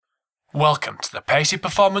Welcome to the Pacey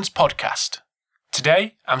Performance Podcast.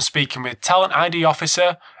 Today, I'm speaking with Talent ID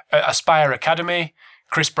Officer at Aspire Academy,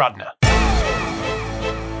 Chris Bradner.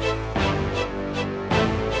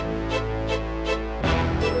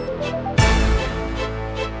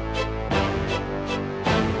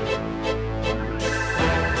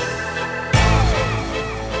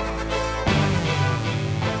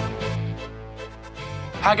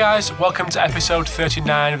 Hi guys, welcome to episode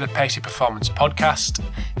 39 of the Pacey Performance Podcast.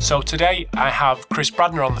 So today I have Chris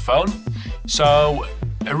Bradner on the phone. So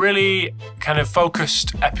a really kind of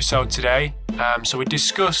focused episode today. So we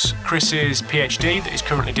discuss Chris's PhD that he's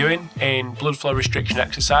currently doing in blood flow restriction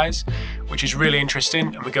exercise, which is really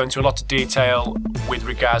interesting, and we go into a lot of detail with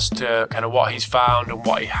regards to kind of what he's found and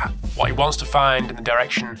what he wants to find and the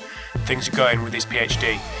direction things are going with his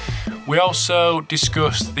PhD. We also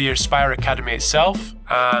discussed the Aspire Academy itself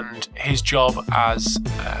and his job as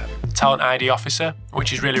Talent ID Officer,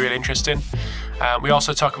 which is really, really interesting. We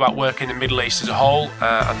also talk about work in the Middle East as a whole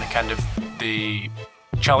and the kind of the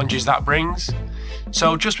challenges that brings.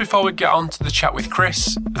 So just before we get on to the chat with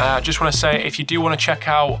Chris, I just want to say if you do want to check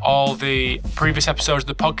out all the previous episodes of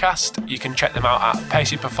the podcast, you can check them out at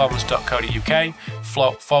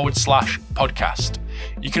paceyperformance.co.uk/podcast.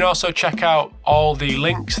 You can also check out all the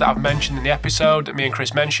links that I've mentioned in the episode that me and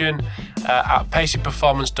Chris mentioned at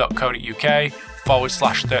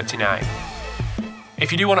paceyperformance.co.uk/39.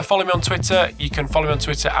 If you do want to follow me on Twitter, you can follow me on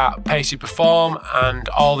Twitter at paceyperform, and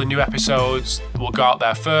all the new episodes will go out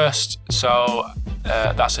there first. So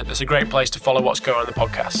that's a great place to follow what's going on in the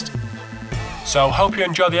podcast. So hope you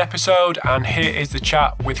enjoy the episode, and here is the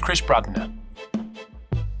chat with Chris Bradner.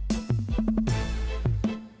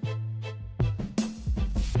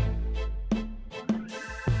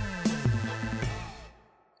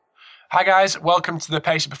 Hi guys, welcome to the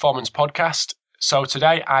Pacey Performance Podcast. So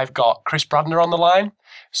today I've got Chris Bradner on the line.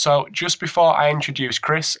 So just before I introduce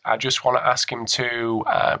Chris, I just want to ask him to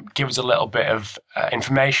give us a little bit of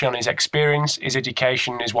information on his experience, his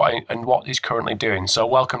education, and what he's currently doing. So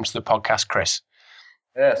welcome to the podcast, Chris.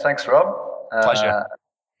 Yeah, thanks, Rob. Pleasure.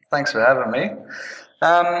 Thanks for having me.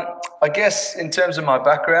 I guess in terms of my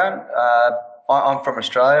background, I'm from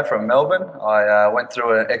Australia, from Melbourne. I went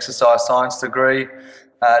through an exercise science degree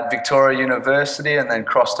at Victoria University and then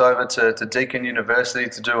crossed over to Deakin University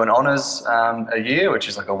to do an honours a year, which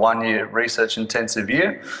is like a 1-year research intensive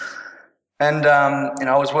year. And,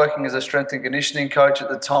 I was working as a strength and conditioning coach at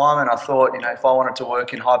the time, and I thought, if I wanted to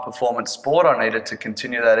work in high performance sport, I needed to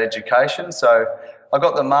continue that education. So I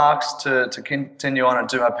got the marks to continue on and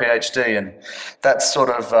do my PhD, and that's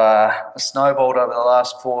sort of snowballed over the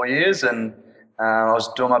last 4 years, and I was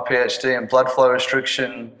doing my PhD in blood flow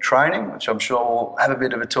restriction training, which I'm sure we'll have a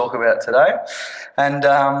bit of a talk about today. And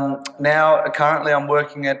now, currently, I'm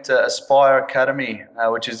working at Aspire Academy,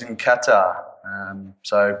 which is in Qatar.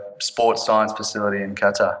 So, sports science facility in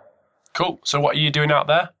Qatar. Cool. So what are you doing out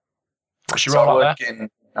there? What's your role out there?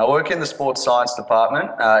 I work in the sports science department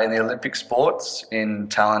in the Olympic sports in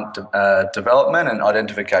talent development and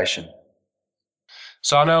identification.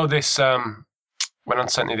 So I know this... when I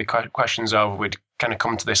sent you the questions over, we'd kind of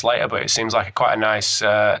come to this later, but it seems like quite a nice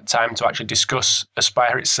time to actually discuss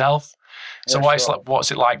Aspire itself. So yeah,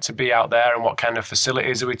 what's it like to be out there, and what kind of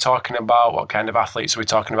facilities are we talking about? What kind of athletes are we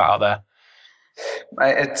talking about out there?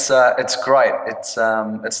 It's great. It's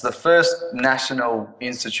the first national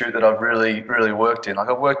institute that I've really worked in. Like,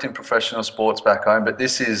 I've worked in professional sports back home, but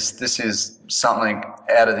this is something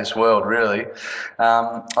out of this world, really.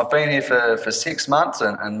 I've been here for 6 months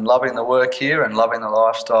and loving the work here and loving the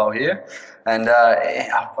lifestyle here. And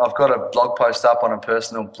I've got a blog post up on a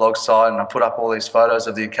personal blog site, and I put up all these photos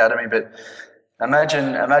of the academy. But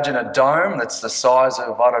imagine a dome that's the size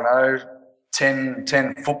of, I don't know, 10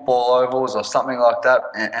 football ovals or something like that,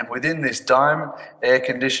 and within this dome,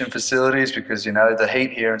 air-conditioned facilities, because the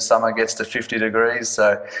heat here in summer gets to 50 degrees,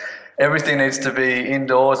 so everything needs to be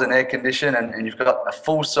indoors and air-conditioned, and you've got a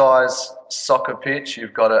full-size soccer pitch,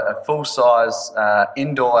 you've got a full-size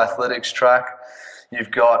indoor athletics track,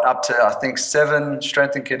 you've got up to, I think, 7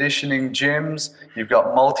 strength and conditioning gyms. You've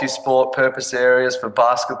got multi-sport purpose areas for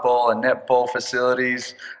basketball and netball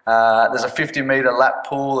facilities. There's a 50-metre lap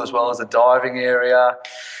pool as well as a diving area.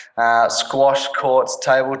 Squash courts,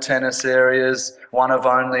 table tennis areas. One of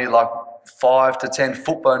only 5 to 10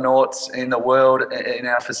 football nauts in the world in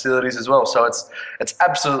our facilities as well. So it's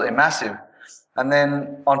absolutely massive. And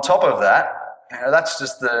then on top of that, that's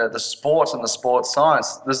just the sports and the sports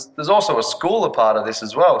science. There's also a school a part of this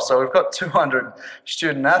as well. So we've got 200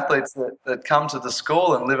 student athletes that come to the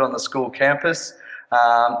school and live on the school campus,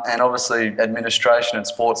 and obviously administration and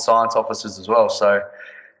sports science officers as well. So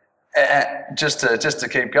And just to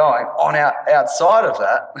keep going, outside of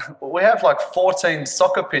that, we have like 14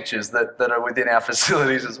 soccer pitches that are within our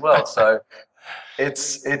facilities as well. So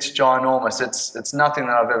it's ginormous. It's nothing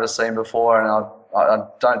that I've ever seen before, and I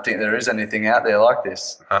don't think there is anything out there like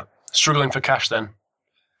this. Struggling for cash then.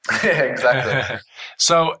 Yeah, exactly.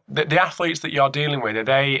 So the athletes that you're dealing with, are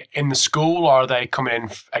they in the school or are they coming in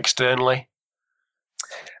externally?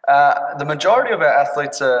 The majority of our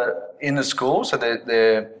athletes are in the school, so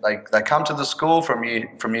they come to the school from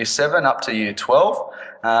year 7 up to year 12.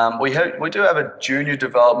 We do have a junior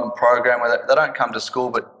development program where they don't come to school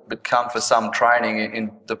but come for some training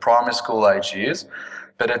in the primary school age years,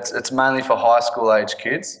 but it's mainly for high school age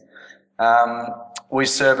kids. We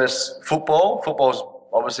service football. Football's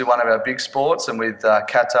obviously one of our big sports, and with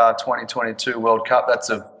Qatar 2022 World Cup, that's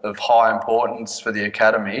of high importance for the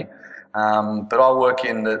academy. But I work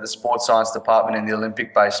in the sports science department in the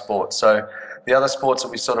Olympic-based sports. So the other sports that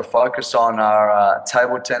we sort of focus on are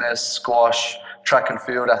table tennis, squash, track and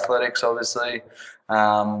field athletics, obviously.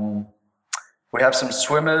 We have some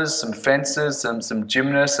swimmers, some fencers, some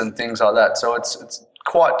gymnasts and things like that. So it's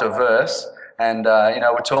quite diverse. And,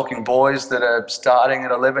 we're talking boys that are starting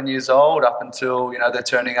at 11 years old up until, they're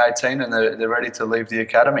turning 18 and they're ready to leave the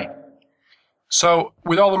academy. So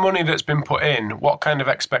with all the money that's been put in, what kind of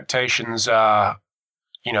expectations have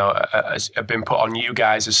been put on you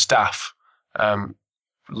guys as staff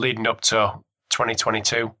leading up to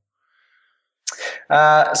 2022?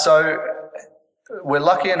 So we're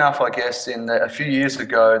lucky enough, I guess, a few years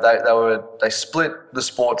ago, they split the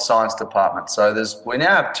sports science department. So we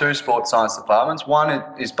now have 2 sports science departments. One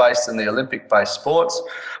is based in the Olympic-based sports.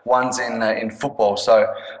 One's in football. So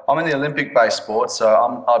I'm in the Olympic-based sports. So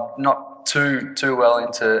I'm not too well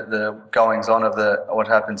into the goings on of what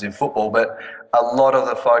happens in football, but a lot of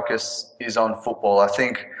the focus is on football. I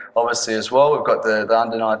think obviously as well we've got the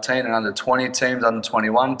under 19 and under 20 teams, under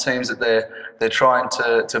 21 teams that they're trying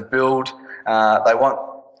to build. They want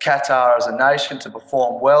Qatar as a nation to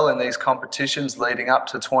perform well in these competitions leading up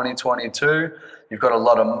to 2022. You've got a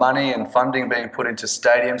lot of money and funding being put into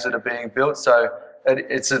stadiums that are being built, so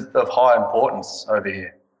it's of high importance over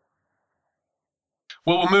here.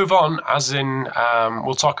 Well, we'll move on, as in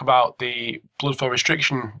we'll talk about the blood flow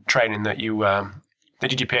restriction training that you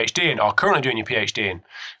did your PhD in, or currently doing your PhD in.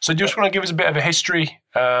 So do you just want to give us a bit of a history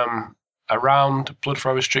around blood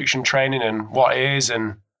flow restriction training and what it is,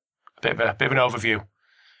 and a bit of an overview?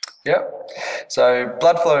 Yep. So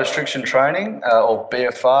blood flow restriction training, or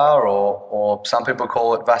BFR, or some people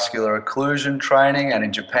call it vascular occlusion training, and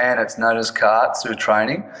in Japan it's known as Kaatsu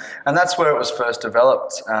training, and that's where it was first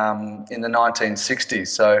developed in the 1960s.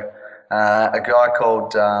 So a guy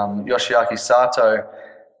called Yoshiaki Sato,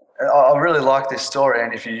 I really like this story,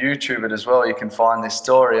 and if you YouTube it as well, you can find this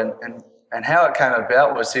story. And how it came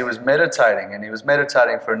about was he was meditating, and he was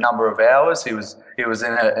meditating for a number of hours. He was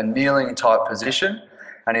in a kneeling type position.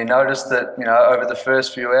 And he noticed that, over the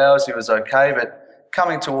first few hours he was okay, but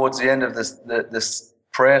coming towards the end of this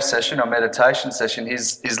prayer session or meditation session,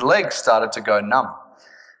 his legs started to go numb.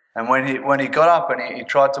 And when he got up and he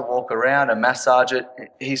tried to walk around and massage it,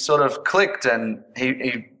 he sort of clicked, and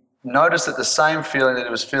he noticed that the same feeling that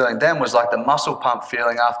he was feeling then was like the muscle pump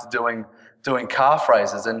feeling after doing calf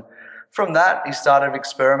raises. And from that, he started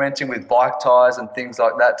experimenting with bike tires and things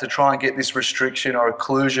like that to try and get this restriction or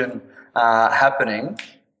occlusion happening.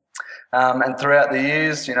 And throughout the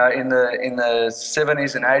years, in the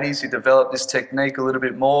 70s and 80s, he developed this technique a little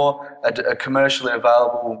bit more. A commercially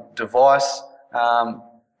available device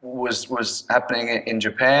was happening in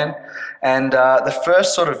Japan. And the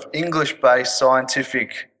first sort of English-based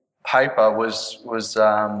scientific paper was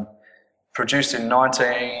produced in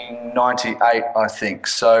 1998, I think.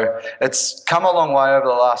 So it's come a long way over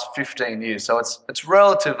the last 15 years. So it's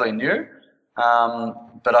relatively new.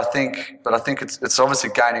 But I think it's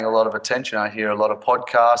obviously gaining a lot of attention. I hear a lot of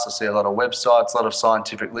podcasts, I see a lot of websites, a lot of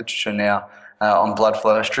scientific literature now on blood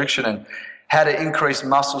flow restriction and how to increase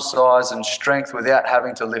muscle size and strength without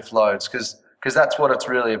having to lift loads, because that's what it's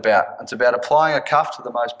really about. It's about applying a cuff to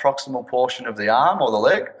the most proximal portion of the arm or the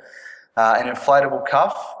leg, an inflatable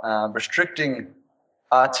cuff, restricting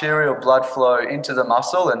arterial blood flow into the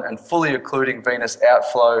muscle and fully occluding venous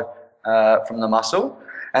outflow from the muscle,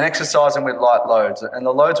 and exercising with light loads. And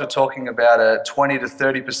the loads we're talking about are 20 to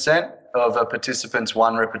 30% of a participant's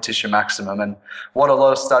 1 repetition maximum. And what a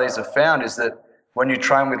lot of studies have found is that when you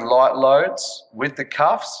train with light loads with the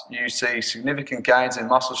cuffs, you see significant gains in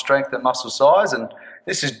muscle strength and muscle size. And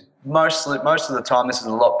this is most of the time, this is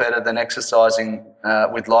a lot better than exercising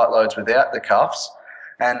with light loads without the cuffs.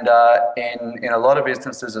 And in a lot of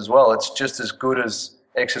instances as well, it's just as good as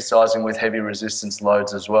exercising with heavy resistance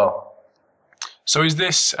loads as well. So is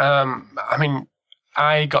this? I mean,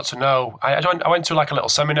 I got to know. I went to like a little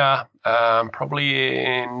seminar, probably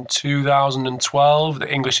in 2012,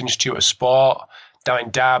 the English Institute of Sport down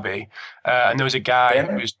in Derby, and there was a guy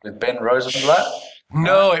who was with Ben Rosenblatt.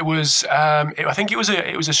 No, it was. I think it was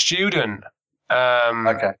a student.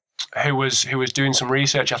 Okay. Who was doing some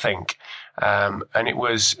research, I think, and it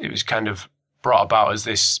was kind of brought about as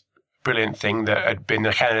this brilliant thing that had been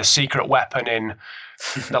a kind of secret weapon in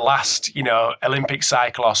the last, Olympic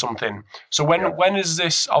cycle or something. So when is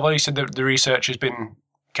this? Although you said that the research has been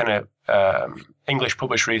kind of English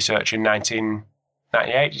published research in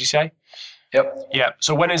 1998, did you say? Yep. Yeah.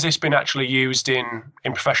 So when has this been actually used in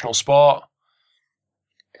professional sport?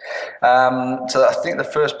 So I think the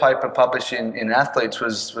first paper published in athletes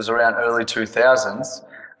was around early 2000s.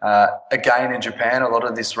 Again, in Japan, a lot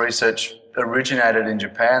of this research originated in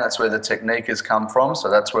Japan. That's where the technique has come from. So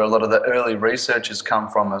that's where a lot of the early research has come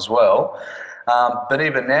from as well. But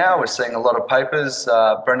even now, we're seeing a lot of papers.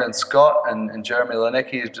 Brendan Scott and Jeremy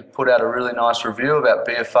Lenicky have put out a really nice review about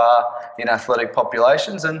BFR in athletic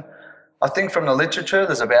populations. And I think from the literature,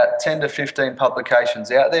 there's about 10 to 15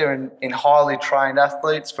 publications out there in highly trained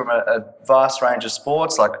athletes from a vast range of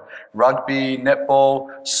sports like rugby, netball,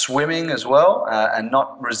 swimming as well, and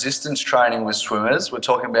not resistance training with swimmers. We're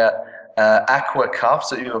talking about aqua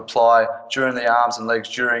cuffs that you apply during the arms and legs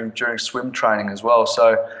during swim training as well.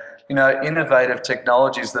 So, innovative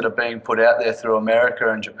technologies that are being put out there through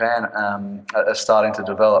America and Japan are starting to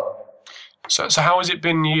develop. So how has it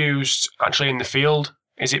been used actually in the field?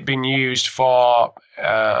 Is it been used for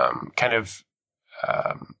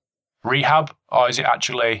rehab, or is it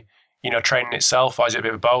actually, training itself, or is it a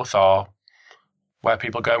bit of both, or where are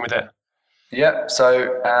people going with it? Yeah,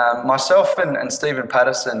 so myself and Stephen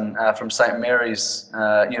Patterson from St. Mary's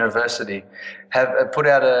University have put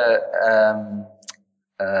out a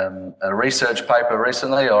research paper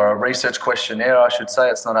recently, or a research questionnaire, I should say.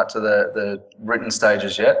 It's not up to the written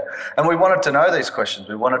stages yet. And we wanted to know these questions.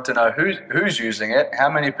 We wanted to know who's using it, how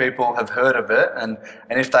many people have heard of it, and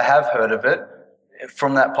if they have heard of it,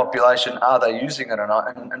 from that population, are they using it or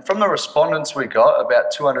not? And from the respondents we got,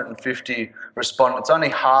 about 250 respondents, only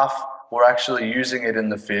half were actually using it in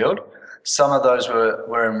the field. Some of those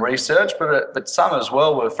were in research, but some as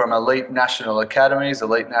well were from elite national academies,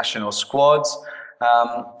 elite national squads.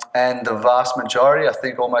 And the vast majority, I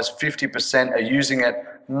think almost 50%, are using it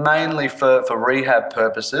mainly for rehab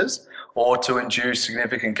purposes or to induce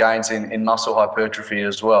significant gains in muscle hypertrophy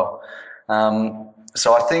as well.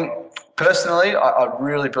 So I think personally, I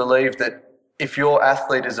really believe that if your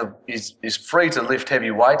athlete is free to lift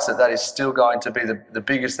heavy weights, that is still going to be the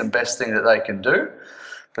biggest and best thing that they can do.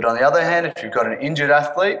 But on the other hand, if you've got an injured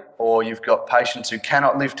athlete, or you've got patients who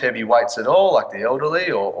cannot lift heavy weights at all, like the elderly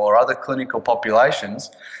or other clinical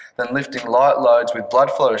populations, then lifting light loads with blood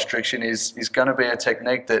flow restriction is going to be a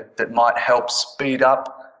technique that might help speed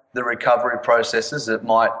up the recovery processes. It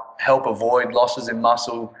might help avoid losses in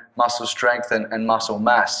muscle strength and muscle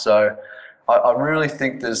mass. So I really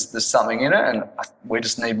think there's something in it, and we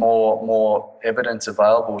just need more evidence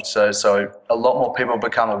available. So a lot more people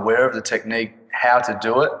become aware of the technique, how to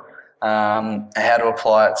do it, how to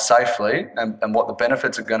apply it safely, and what the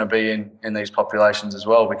benefits are going to be in these populations as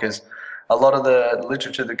well. Because a lot of the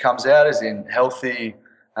literature that comes out is in healthy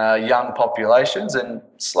young populations, and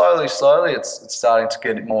slowly it's starting to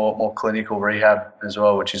get more clinical rehab as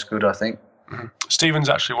well, which is good, I think. Mm-hmm. Stephen's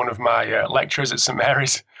actually one of my lecturers at St.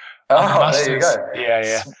 Mary's. Oh, there you go.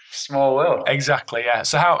 Yeah. Small world. Exactly, yeah.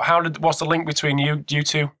 So what's the link between you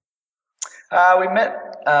two? We met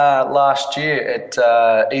last year at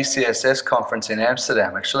ECSS conference in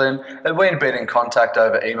Amsterdam, actually, and we'd been in contact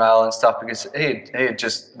over email and stuff because he had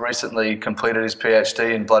just recently completed his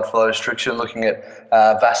PhD in blood flow restriction, looking at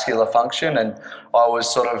vascular function, and I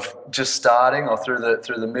was sort of just starting or through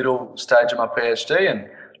the middle stage of my PhD, and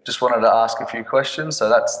just wanted to ask a few questions. So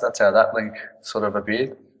that's how that link sort of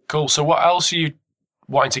appeared. Cool. So what else are you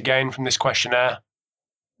wanting to gain from this questionnaire,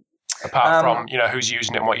 apart from who's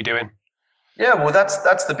using it and what you're doing? Yeah, well,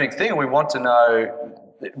 that's the big thing. We want to know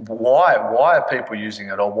why are people using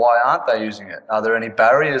it, or why aren't they using it? Are there any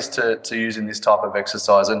barriers to using this type of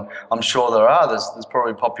exercise? And I'm sure there are. There's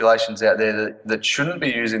probably populations out there that shouldn't be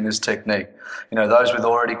using this technique. Those with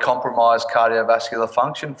already compromised cardiovascular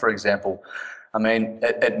function, for example. I mean,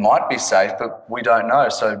 it might be safe, but we don't know.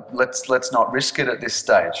 So let's not risk it at this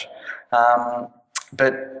stage.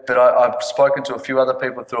 But I've spoken to a few other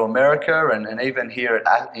people through America and even here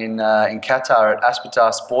in Qatar at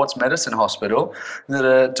Aspetar Sports Medicine Hospital that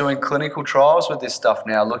are doing clinical trials with this stuff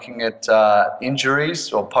now, looking at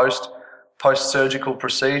injuries or post-surgical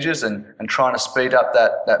procedures and trying to speed up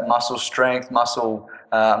that muscle strength, muscle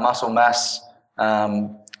mass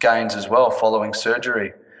gains as well following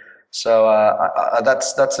surgery. So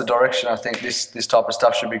that's the direction I think this type of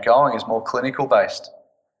stuff should be going, is more clinical based.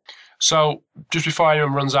 So just before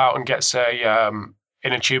anyone runs out and gets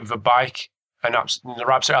in a tube of a bike and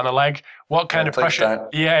wraps it on the leg, what kind of pressure?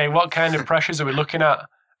 Don't. Yeah, what kind of pressures are we looking at?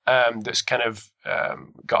 That's kind of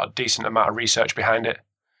got a decent amount of research behind it.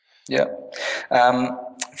 Yeah.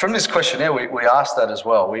 From this questionnaire, we asked that as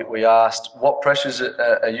well. We asked, what pressures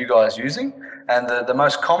are you guys using? And the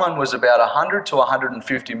most common was about 100 to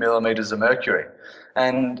 150 millimeters of mercury.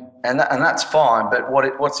 And that's fine. But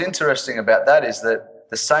what's interesting about that is that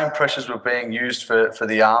the same pressures were being used for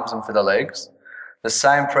the arms and for the legs. The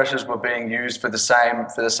same pressures were being used for the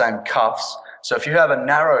same cuffs. So if you have a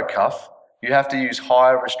narrow cuff, you have to use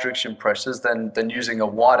higher restriction pressures than using a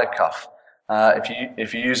wider cuff.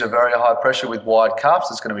 If you use a very high pressure with wide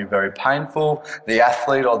cuffs, it's going to be very painful. The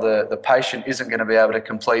athlete or the patient isn't going to be able to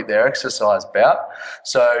complete their exercise bout.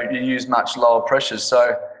 So you use much lower pressures.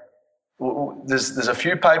 So there's a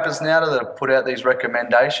few papers now that have put out these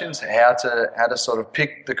recommendations how to sort of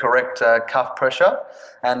pick the correct cuff pressure.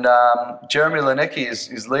 And Jeremy Leniecki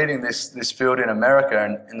is leading this field in America,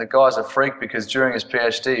 and the guy's a freak because during his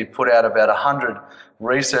PhD he put out about 100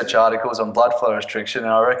 research articles on blood flow restriction,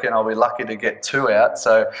 and I reckon I'll be lucky to get 2 out.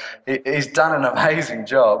 So he's done an amazing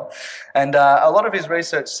job. And a lot of his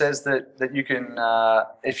research says that you can,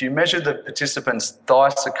 if you measure the participant's thigh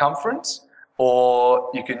circumference,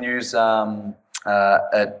 or you can use a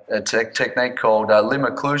technique called limb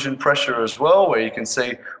occlusion pressure as well, where you can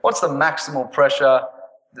see what's the maximal pressure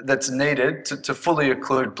that's needed to fully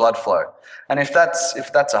occlude blood flow. And if that's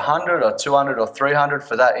 100 or 200 or 300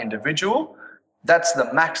 for that individual, that's the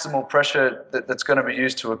maximal pressure that's going to be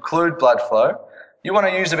used to occlude blood flow. You want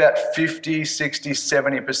to use about 50, 60,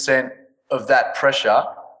 70% of that pressure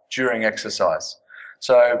during exercise.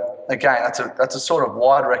 So again, that's a sort of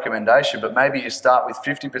wide recommendation, but maybe you start with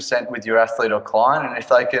 50% with your athlete or client, and if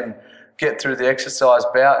they can get through the exercise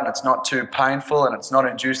bout and it's not too painful and it's not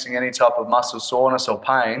inducing any type of muscle soreness or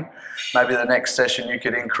pain, maybe the next session you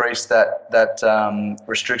could increase that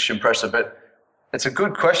restriction pressure. But it's a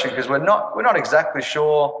good question because we're not exactly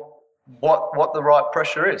sure what the right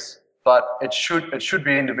pressure is, but it should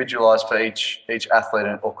be individualized for each athlete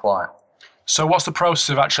or client. So what's the process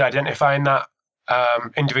of actually identifying that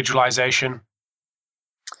individualization?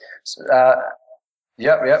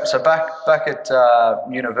 Yep. So back at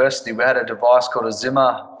university, we had a device called a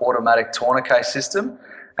Zimmer automatic tourniquet system,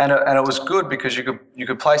 and it was good because you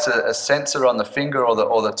could place a sensor on the finger or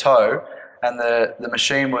the toe, and the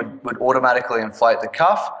machine would automatically inflate the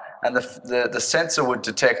cuff, and the sensor would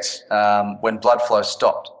detect when blood flow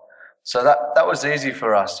stopped. So that was easy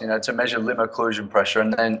for us, to measure limb occlusion pressure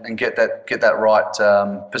and get that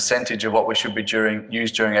right percentage of what we should be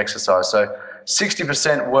use during exercise. So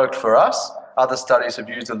 60% worked for us. Other studies have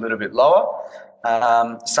used a little bit lower.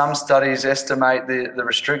 Some studies estimate the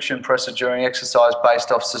restriction pressure during exercise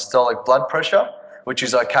based off systolic blood pressure, which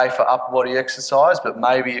is okay for upper body exercise, but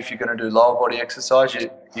maybe if you're going to do lower body exercise,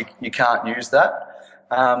 you can't use that.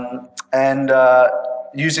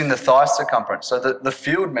 Using the thigh circumference, so the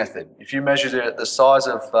field method, if you measure the size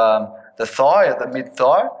of the thigh at the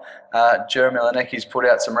mid-thigh, Jeremy Leniecki's put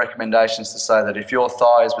out some recommendations to say that if your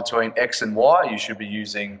thigh is between X and Y, you should be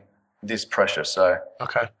using this pressure. So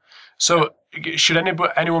okay. So should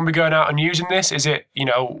anyone be going out and using this? Is it,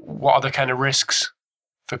 what are the kind of risks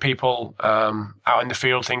for people out in the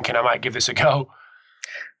field thinking I might give this a go?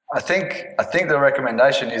 I think the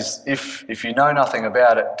recommendation is if you know nothing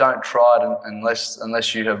about it, don't try it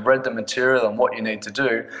unless you have read the material and what you need to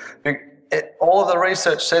do. All of the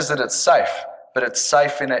research says that it's safe, but it's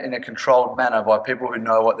safe in a controlled manner by people who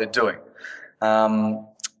know what they're doing.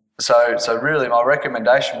 So really my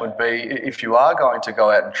recommendation would be, if you are going to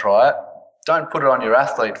go out and try it, don't put it on your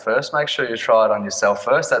athlete first. Make sure you try it on yourself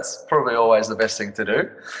first. That's probably always the best thing to do.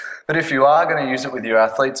 But if you are going to use it with your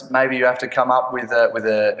athletes, maybe you have to come up with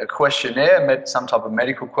a questionnaire, some type of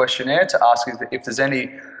medical questionnaire, to ask if there's any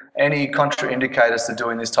contraindicators to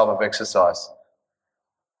doing this type of exercise.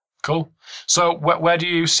 Cool. So where do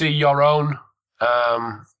you see your own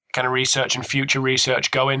kind of research and future research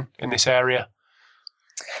going in this area?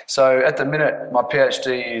 So at the minute, my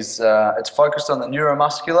PhD is it's focused on the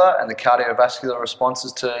neuromuscular and the cardiovascular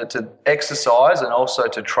responses to exercise and also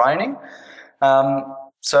to training.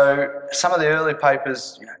 So some of the early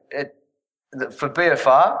papers, for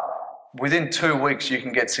BFR, within 2 weeks you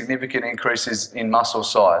can get significant increases in muscle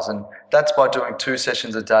size, and that's by doing 2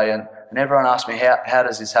 sessions a day. And everyone asks me, how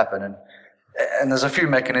does this happen? And and there's a few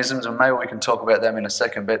mechanisms, and maybe we can talk about them in a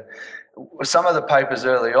second, but some of the papers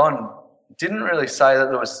early on didn't really say that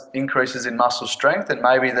there was increases in muscle strength, and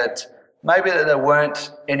maybe that there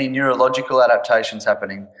weren't any neurological adaptations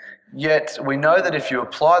happening. Yet we know that if you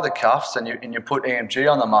apply the cuffs and you put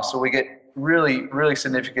EMG on the muscle, we get really, really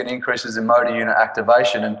significant increases in motor unit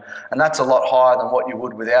activation, and that's a lot higher than what you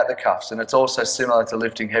would without the cuffs, and it's also similar to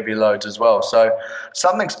lifting heavy loads as well. So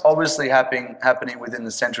something's obviously happening within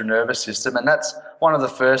the central nervous system, and that's one of the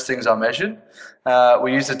first things I measured.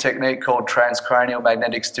 We used a technique called transcranial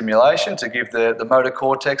magnetic stimulation to give the motor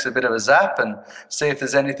cortex a bit of a zap and see if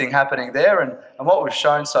there's anything happening there, and what we've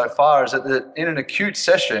shown so far is that in an acute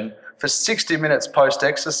session for 60 minutes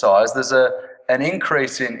post-exercise, there's an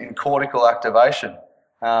increase in cortical activation,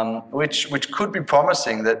 which could be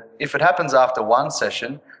promising that if it happens after one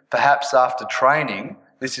session, perhaps after training,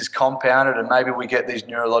 this is compounded and maybe we get these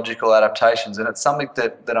neurological adaptations. And it's something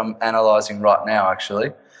that I'm analysing right now,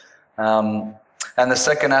 actually. And the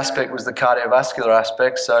second aspect was the cardiovascular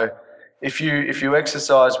aspect. So if you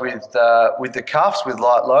exercise with the cuffs, with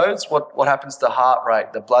light loads, what happens to heart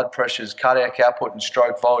rate, the blood pressures, cardiac output and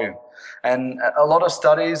stroke volume? And a lot of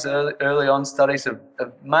studies, early on studies, have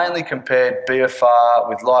mainly compared BFR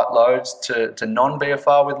with light loads to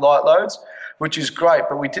non-BFR with light loads, which is great,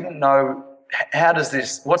 but we didn't know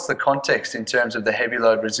what's the context in terms of the heavy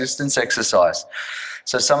load resistance exercise.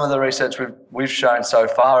 So some of the research we've shown so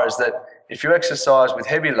far is that if you exercise with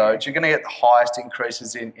heavy loads, you're going to get the highest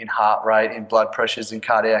increases in heart rate, in blood pressures, in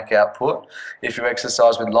cardiac output. If you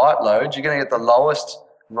exercise with light loads, you're going to get the lowest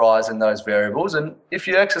rise in those variables. And if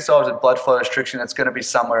you exercise with blood flow restriction, it's going to be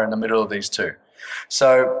somewhere in the middle of these two.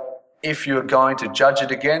 So if you're going to judge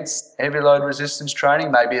it against heavy load resistance training,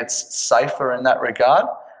 maybe it's safer in that regard.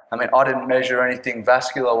 I mean, I didn't measure anything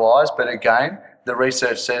vascular-wise, but again, the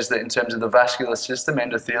research says that in terms of the vascular system,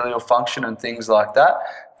 endothelial function and things like that,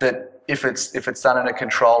 that if it's done in a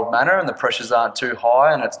controlled manner and the pressures aren't too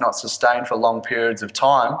high and it's not sustained for long periods of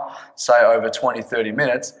time, say over 20, 30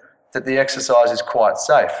 minutes, that the exercise is quite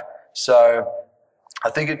safe. So I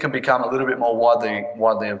think it can become a little bit more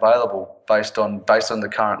widely available based on the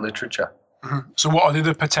current literature. Mm-hmm. So what are the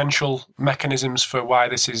other potential mechanisms for why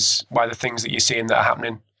the things that you're seeing that are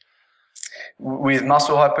happening? With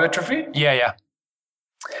muscle hypertrophy? Yeah.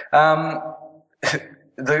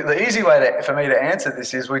 The easy way for me to answer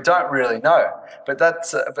this is we don't really know, but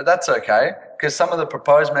that's okay, because some of the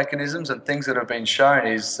proposed mechanisms and things that have been shown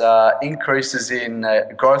is increases in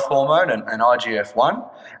growth hormone and IGF-1,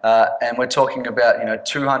 and we're talking about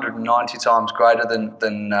 290 times greater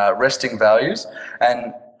than resting values.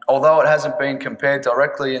 And although it hasn't been compared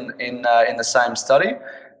directly in the same study,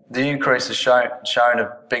 the increases shown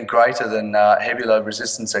have been greater than heavy load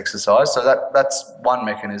resistance exercise. So that's one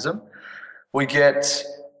mechanism. We get,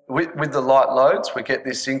 with the light loads, we get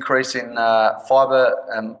this increase in fibre,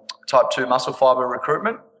 type 2 muscle fibre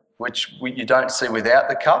recruitment, which you don't see without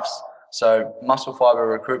the cuffs. So muscle fibre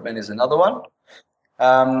recruitment is another one.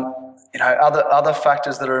 Other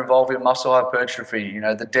factors that are involved in muscle hypertrophy,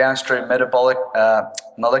 the downstream metabolic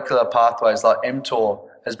molecular pathways like mTOR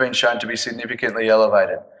has been shown to be significantly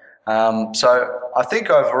elevated. So I think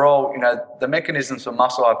overall, the mechanisms for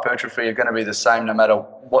muscle hypertrophy are going to be the same no matter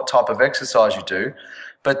what type of exercise you do.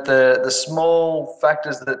 But the small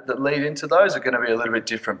factors that lead into those are going to be a little bit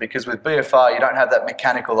different, because with BFR, you don't have that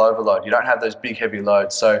mechanical overload. You don't have those big, heavy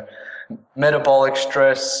loads. So metabolic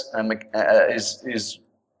stress is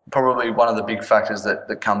probably one of the big factors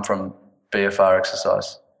that come from BFR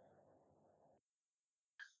exercise.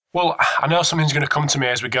 Well, I know something's going to come to me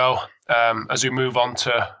as we go, as we move on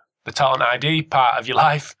to the talent ID part of your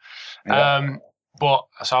life. Yeah.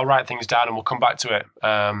 So I'll write things down and we'll come back to it.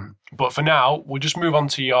 But for now, we'll just move on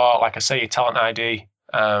to your talent ID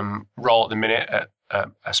role at the minute at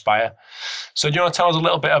Aspire. So do you want to tell us a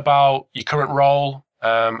little bit about your current role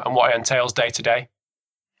and what it entails day to day?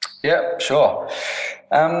 Yeah, sure.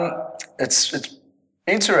 It's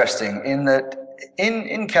interesting in that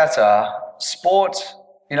in Qatar, sport,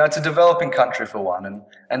 it's a developing country for one,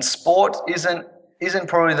 and sport isn't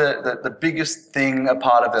probably the biggest thing a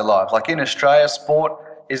part of their life. Like in Australia, sport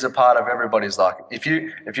is a part of everybody's life. If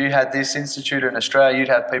you had this institute in Australia, you'd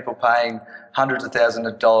have people paying hundreds of thousands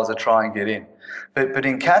of dollars to try and get in. But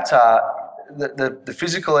in Qatar, the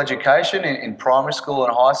physical education in primary school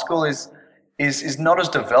and high school is not as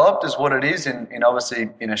developed as what it is in obviously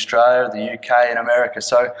in Australia, the UK and America.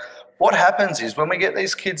 So what happens is when we get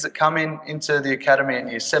these kids that come into the academy in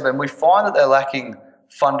year 7, we find that they're lacking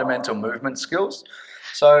fundamental movement skills.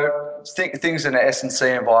 So things in an S&C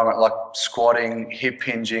environment like squatting, hip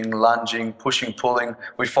hinging, lunging, pushing, pulling,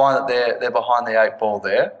 we find that they're behind the 8 ball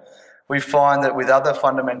there. we find that with other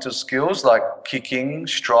fundamental skills like kicking,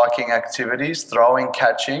 striking activities, throwing,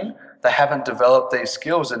 catching, they haven't developed these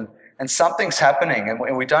skills, and something's happening,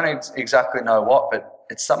 and we don't exactly know what, but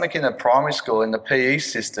it's something in the primary school, in the PE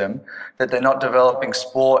system, that they're not developing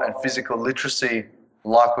sport and physical literacy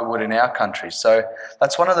like we would in our country. So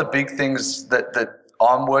that's one of the big things that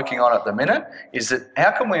I'm working on at the minute, is that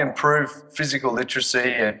how can we improve physical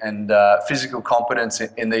literacy and physical competence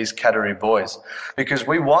in these category boys? Because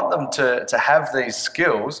we want them to have these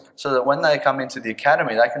skills so that when they come into the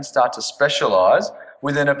academy, they can start to specialise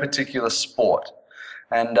within a particular sport.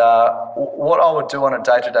 And what I would do on a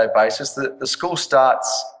day-to-day basis, the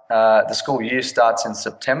school year starts in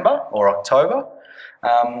September or October.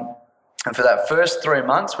 And for that first 3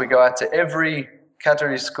 months, we go out to every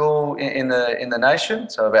category school in the nation.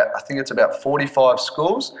 So I think it's about 45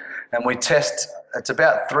 schools, and we test. It's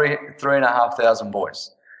about 3,500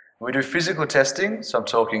 boys. We do physical testing, so I'm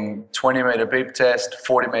talking 20-metre beep test,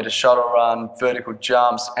 40-metre shuttle run, vertical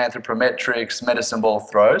jumps, anthropometrics, medicine ball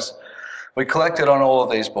throws. We collect it on all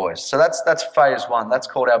of these boys. So that's phase one. That's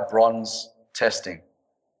called our bronze testing.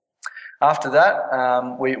 After that,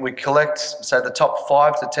 we collect, say, the top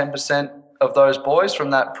 5 to 10% of those boys from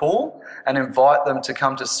that pool and invite them to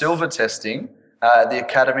come to silver testing at the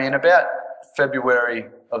academy in about February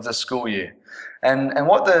of the school year. And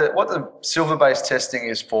what the silver-based testing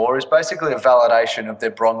is for is basically a validation of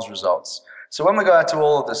their bronze results. So when we go out to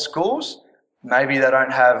all of the schools, maybe they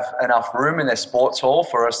don't have enough room in their sports hall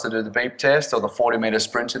for us to do the beep test or the 40-metre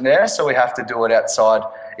sprint in there, so we have to do it outside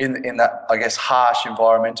in that, I guess, harsh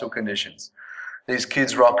environmental conditions. These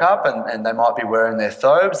kids rock up and they might be wearing their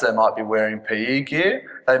thobes, they might be wearing PE gear,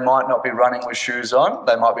 they might not be running with shoes on,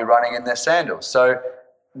 they might be running in their sandals. So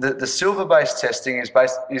the silver-based testing is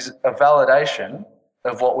a validation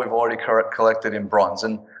of what we've already collected in bronze.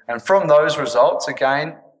 And from those results,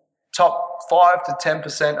 again, top 5 to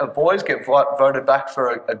 10% of boys get voted back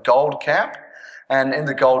for a gold camp. And in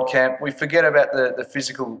the gold camp, we forget about the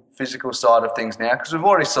physical side of things now, because we've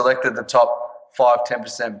already selected the top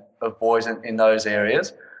 5-10% of boys in those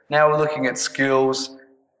areas. Now we're looking at skills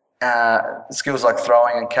like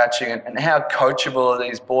throwing and catching, and how coachable are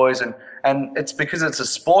these boys. And it's because it's a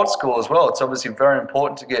sports school as well. It's obviously very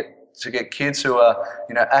important to get kids who are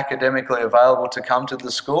academically available to come to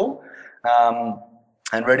the school.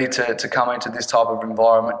 And ready to come into this type of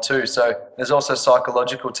environment too. So there's also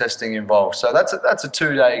psychological testing involved. So that's a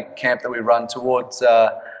 2-day camp that we run towards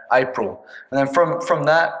April. And then from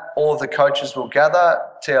that, all of the coaches will gather,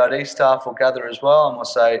 TRD staff will gather as well, and we'll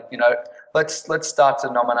say, let's start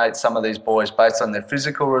to nominate some of these boys based on their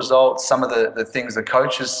physical results, some of the things the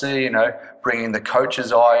coaches see, bringing the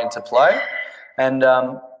coach's eye into play. And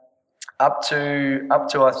up to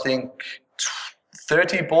I think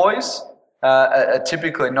 30 boys are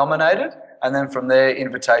typically nominated, and then from there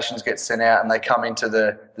invitations get sent out and they come into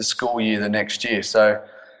the school year the next year. So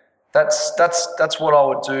that's what I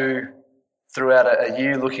would do throughout a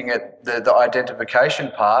year, looking at the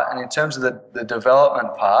identification part. And in terms of the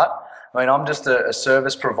development part, I mean, I'm just a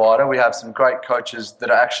service provider. We have some great coaches that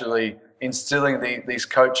are actually instilling these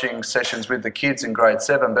coaching sessions with the kids in grade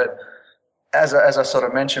 7, but as I sort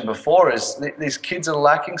of mentioned before, is these kids are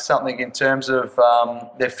lacking something in terms of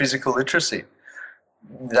their physical literacy.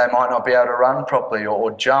 They might not be able to run properly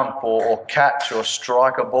or jump or catch or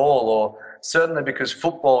strike a ball, or certainly because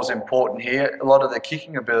football is important here, a lot of their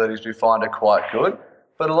kicking abilities we find are quite good.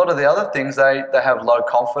 But a lot of the other things, they have low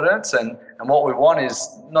confidence, and what we want is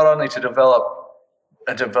not only to develop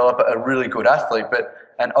a really good athlete, but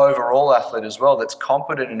an overall athlete as well that's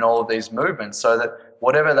competent in all of these movements, so that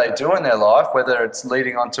whatever they do in their life, whether it's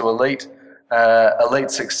leading on to elite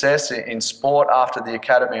success in sport after the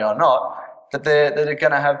academy or not, that they're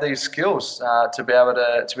going to have these skills to be able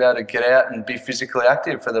to get out and be physically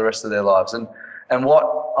active for the rest of their lives. And what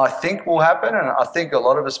I think will happen, and I think a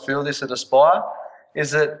lot of us feel this at Aspire,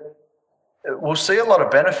 is that we'll see a lot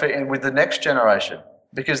of benefit with the next generation.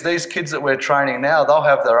 Because these kids that we're training now, they'll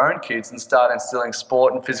have their own kids and start instilling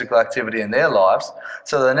sport and physical activity in their lives.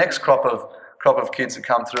 So the next crop of kids that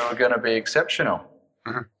come through are going to be exceptional.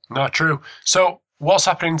 Mm-hmm. No, true. So what's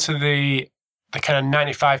happening to the kind of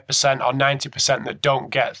 95% or 90% that don't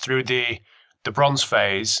get through the bronze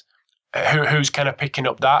phase? Who's kind of picking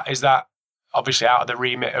up that? Is that obviously out of the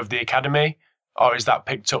remit of the academy, or is that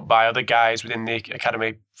picked up by other guys within the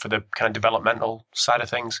academy for the kind of developmental side of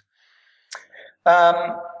things?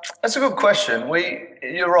 That's a good question.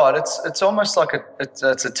 You're right. It's almost like it's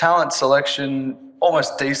a talent selection,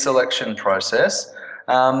 almost deselection process.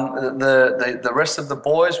 The rest of the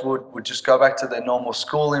boys would just go back to their normal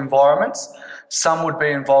school environments. Some would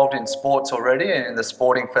be involved in sports already and in the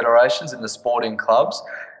sporting federations, in the sporting clubs.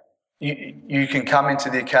 You can come into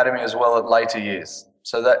the academy as well at later years.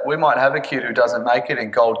 So that we might have a kid who doesn't make it in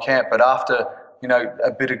Gold Camp, but after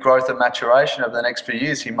a bit of growth and maturation over the next few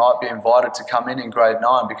years, he might be invited to come in grade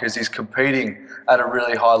 9 because he's competing at a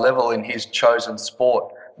really high level in his chosen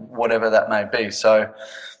sport, whatever that may be. So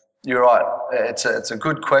you're right. It's a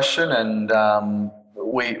good question, and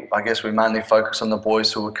I guess we mainly focus on the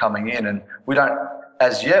boys who are coming in, and we don't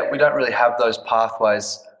really have those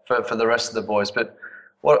pathways for the rest of the boys. But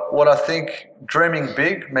what I think, dreaming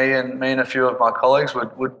big, me and a few of my colleagues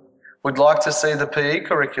would like to see the PE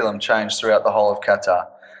curriculum change throughout the whole of Qatar.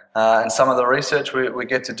 And some of the research we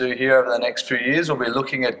get to do here over the next few years will be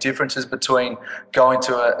looking at differences between going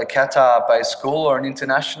to a Qatar-based school or an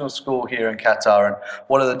international school here in Qatar, and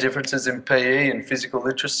what are the differences in PE and physical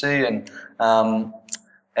literacy and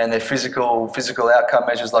their physical outcome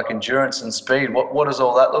measures like endurance and speed. What does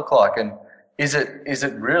all that look like? And is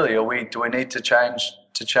it really, do we need to change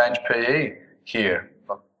PE here?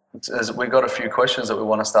 We've got a few questions that we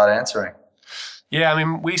want to start answering. Yeah, I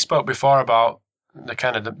mean, we spoke before about the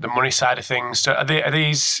kind of the money side of things. So are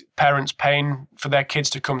these parents paying for their kids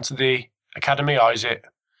to come to the academy, or is it,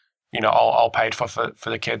 all paid for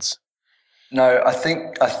the kids? No, I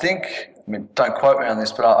think, I mean, don't quote me on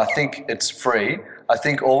this, but I think it's free. I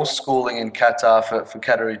think all schooling in Qatar for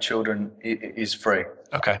Qatari children is free.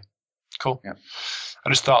 Okay, cool. Yeah. I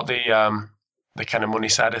just thought the kind of money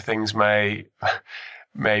side of things may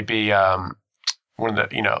be one of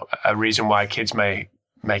the, a reason why kids may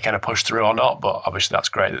kind of push through or not, but obviously that's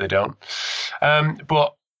great that they don't.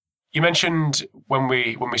 But you mentioned when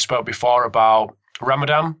we spoke before about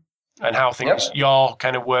Ramadan and how things, your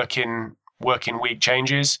kind of working week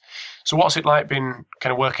changes. So what's it like being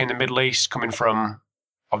kind of working in the Middle East, coming from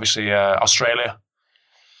obviously Australia?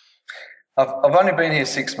 I've only been here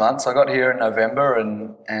 6 months. I got here in November,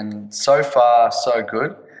 and so far so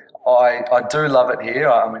good. I do love it here.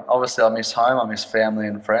 I mean, obviously I miss home, I miss family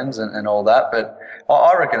and friends and all that, but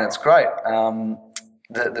I reckon it's great.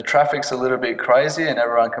 The traffic's a little bit crazy and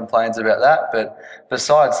everyone complains about that, but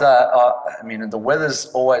besides that, I mean, the weather's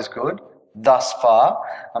always good thus far.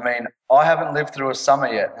 I mean, I haven't lived through a summer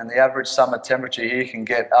yet, and the average summer temperature here can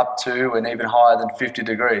get up to and even higher than 50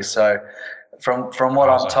 degrees. So from what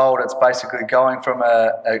I'm told, it's basically going from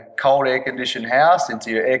a cold air-conditioned house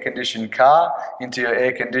into your air-conditioned car, into your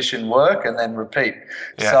air-conditioned work, and then repeat.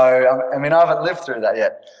 Yeah. So, I mean, I haven't lived through that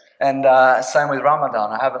yet. And same with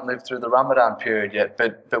Ramadan. I haven't lived through the Ramadan period yet.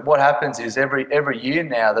 But what happens is every year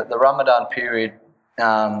now that the Ramadan period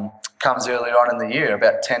comes earlier on in the year,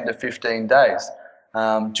 about 10 to 15 days,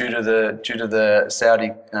 due to the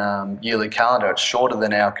Saudi yearly calendar. It's shorter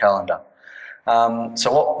than our calendar.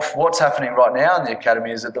 So what's happening right now in the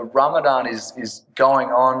academy is that the Ramadan is going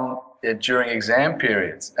on during exam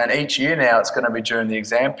periods, and each year now it's going to be during the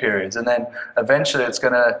exam periods, and then eventually it's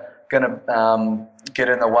going to get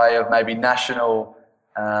in the way of maybe national.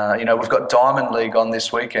 We've got Diamond League on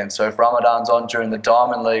this weekend, so if Ramadan's on during the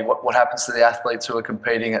Diamond League, what happens to the athletes who are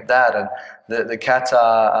competing at that, and the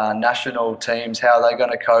Qatar national teams, how are they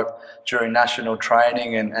going to cope during national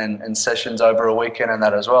training and sessions over a weekend and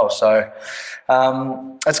that as well. So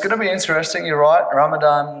it's going to be interesting. You're right,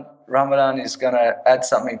 Ramadan is going to add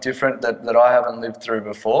something different that I haven't lived through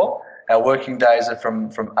before. Our working days are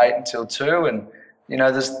from 8 until 2, and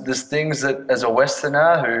there's things that, as a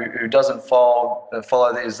Westerner who doesn't follow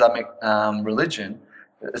the Islamic religion,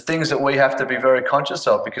 things that we have to be very conscious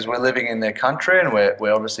of because we're living in their country, and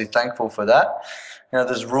we're obviously thankful for that.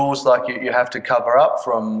 There's rules like you have to cover up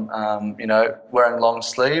from, wearing long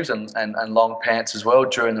sleeves and long pants as well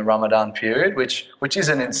during the Ramadan period, which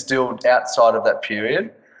isn't instilled outside of that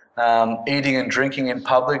period. Eating and drinking in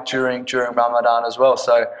public during Ramadan as well.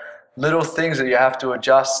 So little things that you have to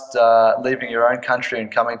adjust leaving your own country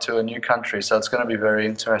and coming to a new country. So it's going to be very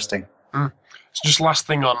interesting. So just last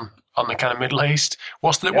thing on the kind of Middle East,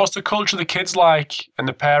 what's the culture of the kids like and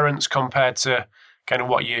the parents compared to kind of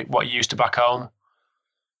what you used to back home?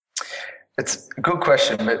 It's a good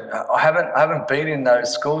question, but I haven't been in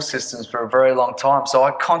those school systems for a very long time, so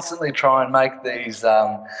I constantly try and make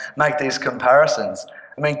these comparisons.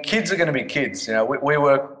 I mean, kids are going to be kids. We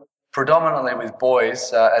work predominantly with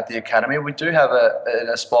boys at the academy. We do have an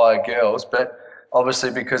Aspire girls, but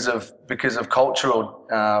obviously because of cultural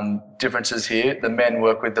differences here, the men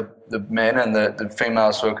work with the men and the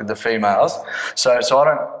females work with the females. So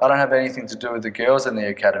I don't have anything to do with the girls in the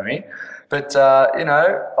academy. But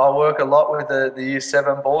I work a lot with the Year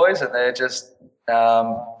 7 boys, and they're just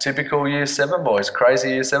typical Year 7 boys, crazy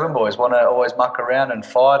Year 7 boys, want to always muck around and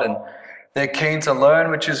fight, and they're keen to learn,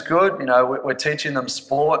 which is good. You know, we're teaching them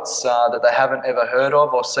sports that they haven't ever heard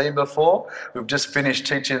of or seen before. We've just finished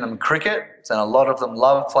teaching them cricket, and a lot of them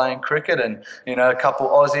love playing cricket. And, you know, a couple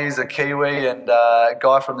Aussies, a Kiwi, and a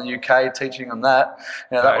guy from the UK teaching them that.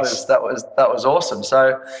 You know, Nice. that was awesome.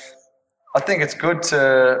 So I think it's good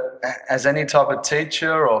to, as any type of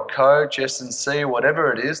teacher or coach, S&C,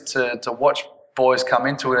 whatever it is, to watch boys come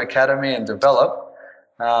into an academy and develop.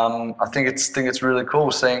 I think it's really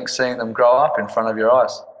cool seeing them grow up in front of your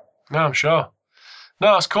eyes. No, I'm sure.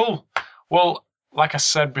 No, that's cool. Well, like I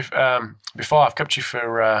said before, I've kept you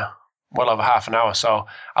for well over half an hour, so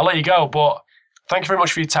I'll let you go. But thank you very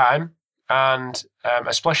much for your time, and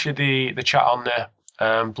especially the chat on the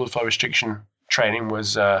blood flow restriction training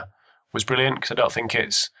was brilliant, because I don't think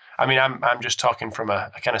it's. I mean, I'm just talking from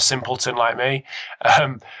a kind of simpleton like me,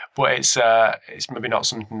 but it's maybe not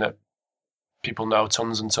something that people know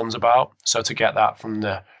tons and tons about. So to get that from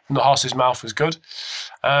the horse's mouth was good.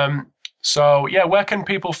 So yeah, where can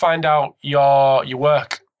people find out your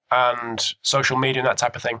work and social media and that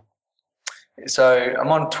type of thing? So I'm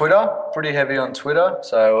on Twitter, pretty heavy on Twitter.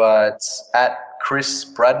 So it's at Chris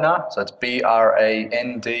Bradner. So it's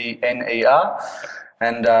BRANDNER.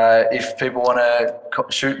 And if people want to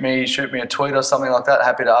shoot me a tweet or something like that,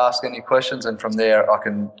 happy to ask any questions. And from there, I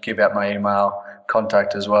can give out my email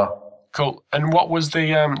contact as well. Cool. And what was the?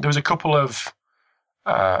 There was a couple of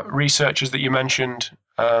researchers that you mentioned.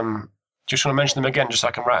 Just want to mention them again, just so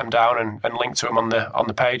I can write them down and link to them on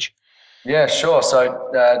the page. Yeah, sure.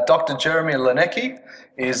 So Dr. Jeremy Leniecki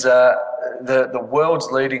is the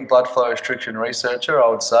world's leading blood flow restriction researcher, I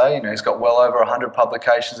would say. You know, he's got well over 100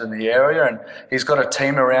 publications in the area, and he's got a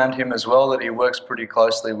team around him as well that he works pretty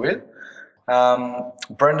closely with.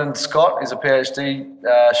 Brendan Scott is a PhD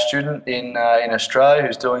student in Australia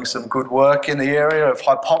who's doing some good work in the area of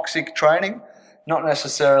hypoxic training, not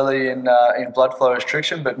necessarily in blood flow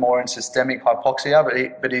restriction, but more in systemic hypoxia.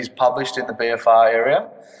 But he's published in the BFR area.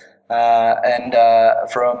 And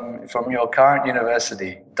from your current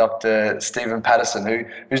university, Dr. Stephen Patterson,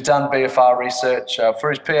 who's done BFR research for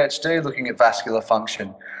his PhD, looking at vascular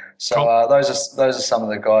function. So Cool. Those are some of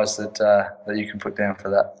the guys that you can put down for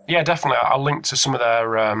that. Yeah, definitely. I'll link to some of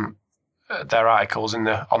their articles on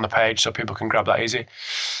the page so people can grab that easy.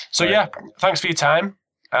 So yeah, thanks for your time.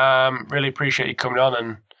 Really appreciate you coming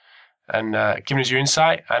on and giving us your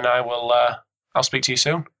insight. And I'll speak to you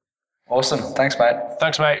soon. Awesome. Thanks, mate.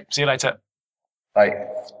 Thanks, mate. See you later. Bye.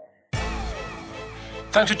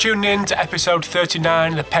 Thanks for tuning in to episode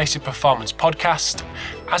 39 of the Pacey Performance Podcast.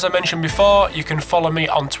 As I mentioned before, you can follow me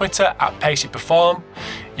on Twitter at PaceyPerform.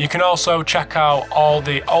 You can also check out all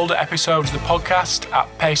the older episodes of the podcast at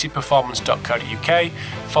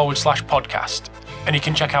paceyperformance.co.uk/podcast. And you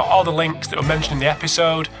can check out all the links that were mentioned in the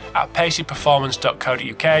episode at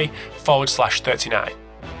paceyperformance.co.uk/39.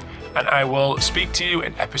 And I will speak to you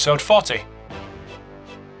in episode 40.